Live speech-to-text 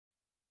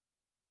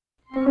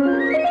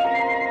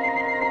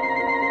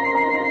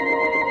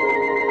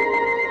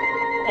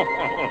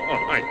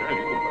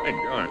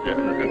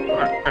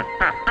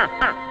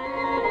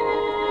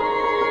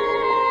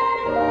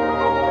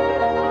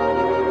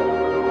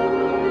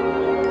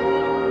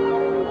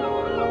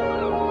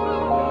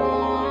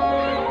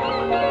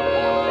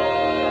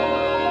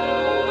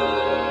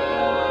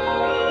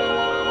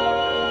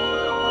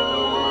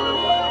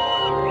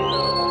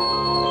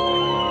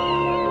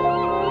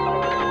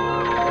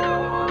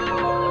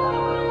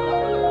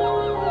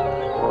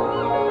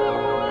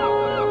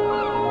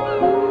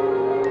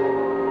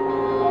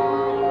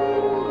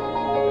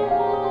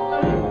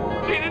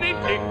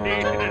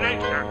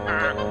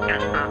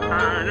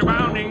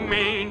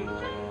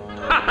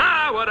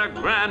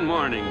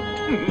Morning.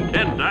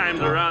 10 times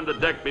around the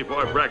deck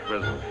before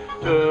breakfast.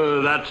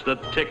 Oh, that's the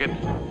ticket.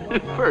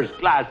 First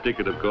class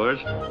ticket, of course.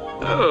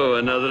 Oh,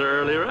 another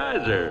early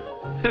riser.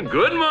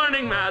 Good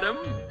morning, madam.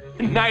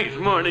 Nice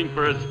morning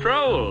for a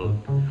stroll.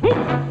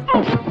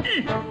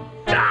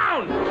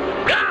 Down!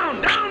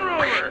 Down! Down,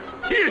 Rover!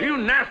 You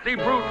nasty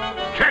brute!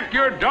 Check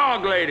your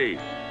dog, lady!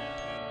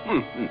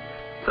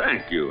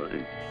 Thank you,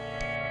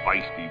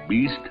 feisty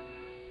beast.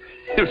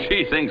 If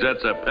she thinks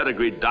that's a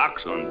pedigreed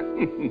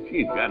dachshund,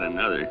 she's got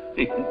another.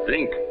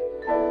 Think.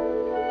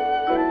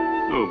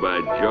 Oh, by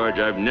George,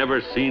 I've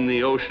never seen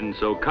the ocean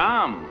so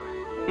calm.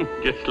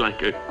 Just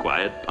like a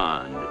quiet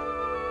pond.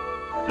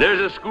 There's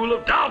a school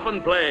of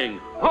dolphin playing.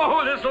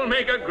 Oh, this'll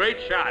make a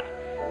great shot.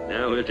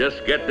 Now we'll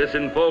just get this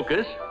in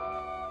focus.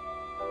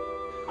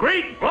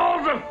 Great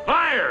balls of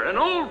fire, an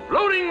old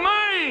floating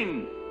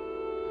mine.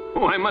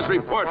 Oh, I must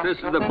report this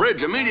to the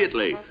bridge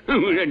immediately.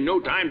 We had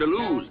no time to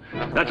lose.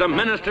 That's a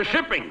menace to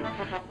shipping.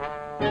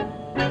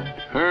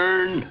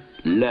 Turn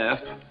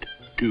left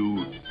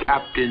to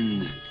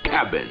captain's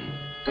cabin.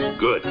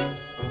 Good.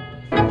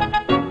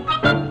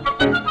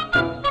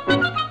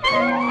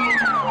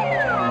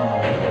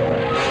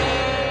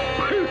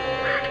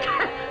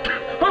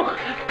 Oh,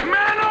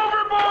 man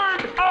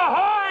overboard!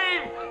 Ahoy!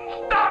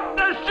 Stop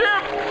the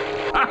ship!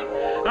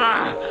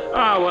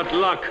 What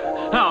luck.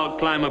 I'll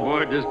climb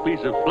aboard this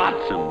piece of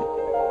flotsam.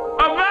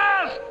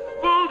 Avast!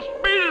 Full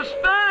speed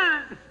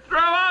astern! Throw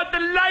out the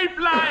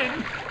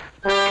lifeline!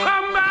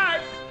 Come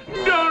back!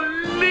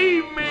 Don't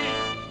leave me!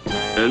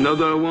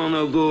 Another one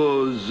of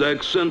those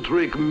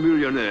eccentric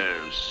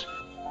millionaires.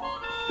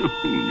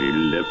 They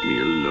left me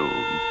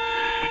alone.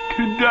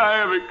 To die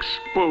of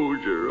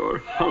exposure or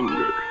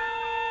hunger.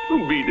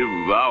 To be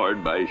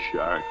devoured by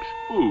sharks.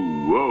 Oh,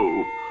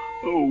 whoa.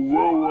 Oh,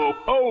 whoa, whoa,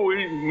 oh,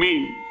 is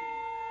me.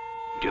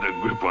 Get a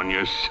grip on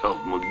yourself,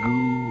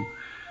 Magoo.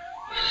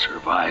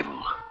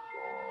 Survival.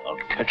 I'll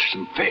catch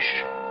some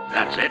fish.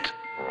 That's it.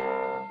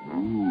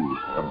 Ooh,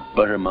 a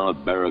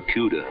buttermouth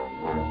barracuda.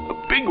 A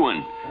big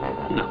one.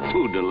 Enough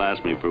food to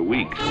last me for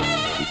weeks.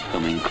 He's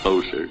coming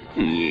closer.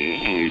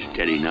 Yeah,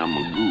 steady now,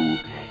 Magoo.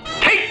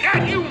 Take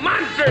that, you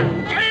monster!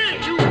 Hey,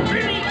 you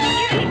pretty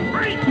skinny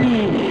freak!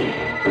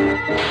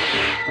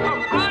 A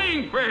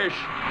flying fish!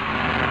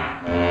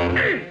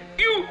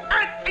 You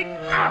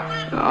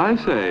I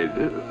say,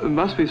 there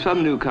must be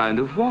some new kind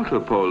of water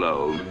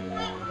polo.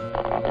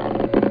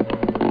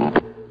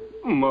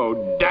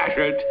 Oh, dash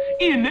it!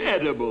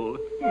 Inedible!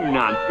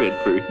 Not fit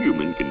for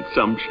human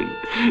consumption.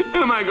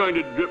 Am I going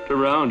to drift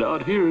around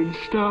out here and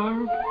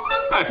starve?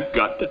 I've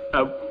got to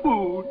have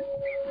food.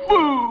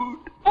 Food!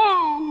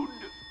 Food!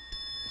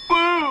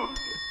 Food!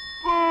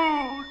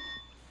 Food!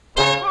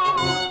 Food!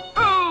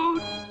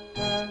 Food!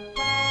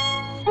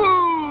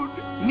 Food!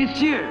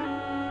 Monsieur,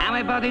 how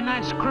about a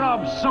nice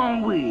club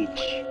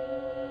sandwich?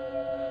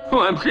 Oh,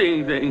 I'm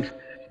seeing things.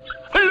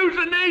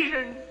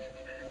 Hallucinations!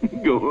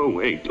 Go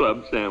away,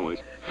 club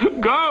sandwich.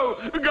 Go!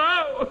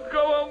 Go!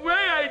 Go away!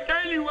 I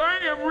tell you, I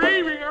am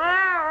raving.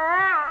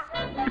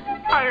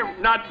 I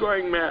am not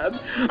going mad.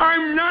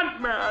 I'm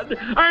not mad.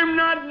 I'm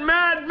not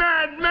mad,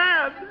 mad,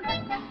 mad.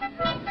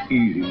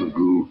 Easy,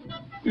 Magoo.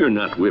 You're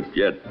not whipped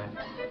yet.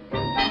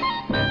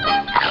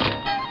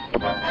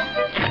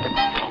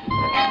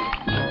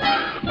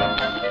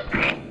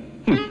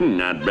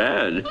 Not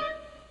bad.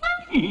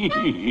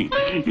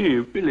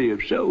 Fillet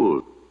of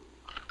soul.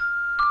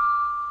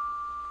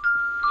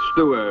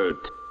 Steward,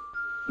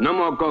 no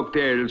more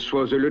cocktails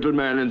for the little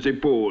man in the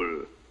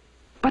pool.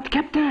 But,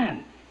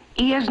 Captain,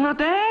 he has not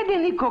had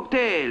any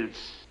cocktails.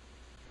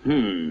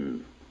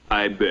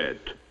 I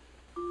bet.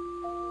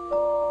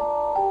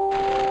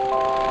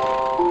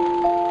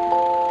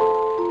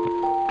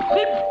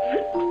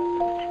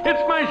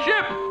 It's my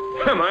ship!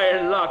 Am I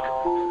in luck?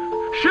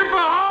 Ship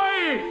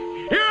ahoy!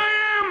 Here I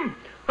am!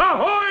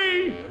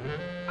 Ahoy!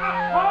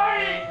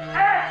 Ahoy!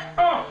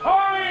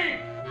 Ahoy!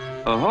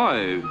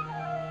 Ahoy!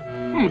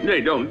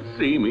 They don't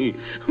see me.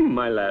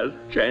 My last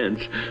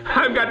chance.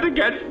 I've got to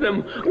catch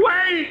them.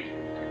 Wait!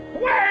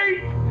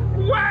 Wait!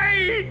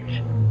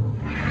 Wait!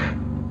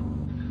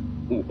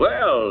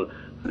 Well,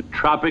 a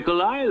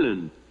tropical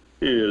island.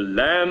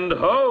 Land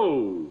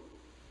ho!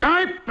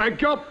 I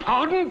beg your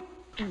pardon?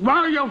 Why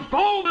are you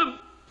folded?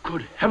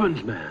 Good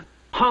heavens, man.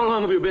 How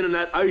long have you been in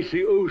that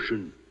icy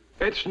ocean?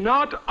 It's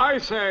not, I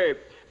say.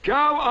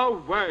 Go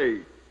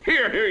away.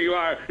 Here you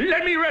are.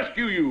 Let me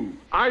rescue you.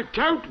 I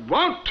don't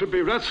want to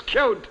be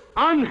rescued.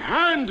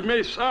 Unhand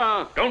me,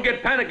 sir. Don't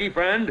get panicky,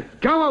 friend.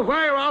 Go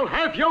away or I'll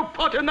have you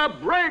put in a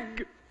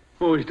brig.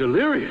 Oh, he's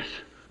delirious.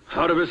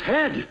 Out of his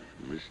head.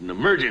 It's an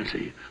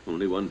emergency.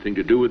 Only one thing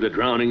to do with the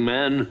drowning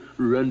man.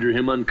 Render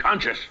him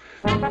unconscious.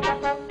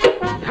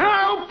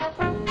 Help!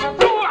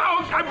 Go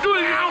out! I'm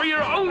doing it for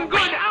your own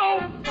good.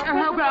 Help!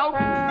 Help!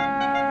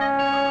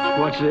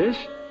 What's this?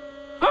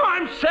 Oh,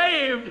 I'm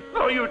saved!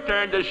 Oh, you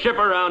turned the ship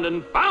around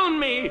and found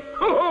me!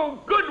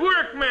 Oh, good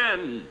work,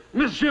 man!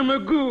 Monsieur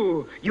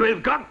Magoo, you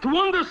have got to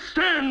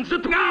understand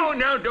that...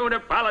 Now, don't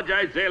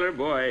apologize, sailor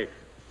boy.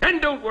 And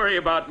don't worry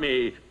about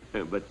me.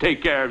 But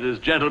take care of this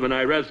gentleman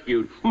I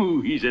rescued.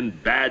 Ooh, he's in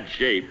bad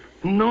shape.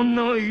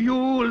 No,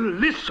 you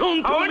listen to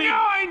me. Oh,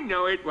 no, I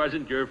know it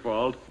wasn't your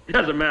fault.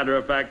 As a matter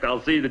of fact,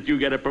 I'll see that you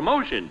get a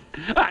promotion.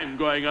 I'm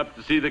going up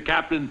to see the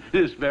captain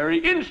this very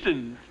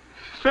instant.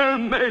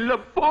 Fermez la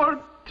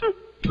porte.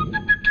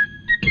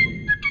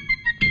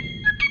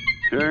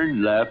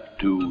 Turn left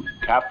to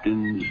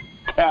captain's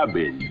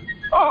cabin.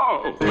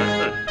 Oh!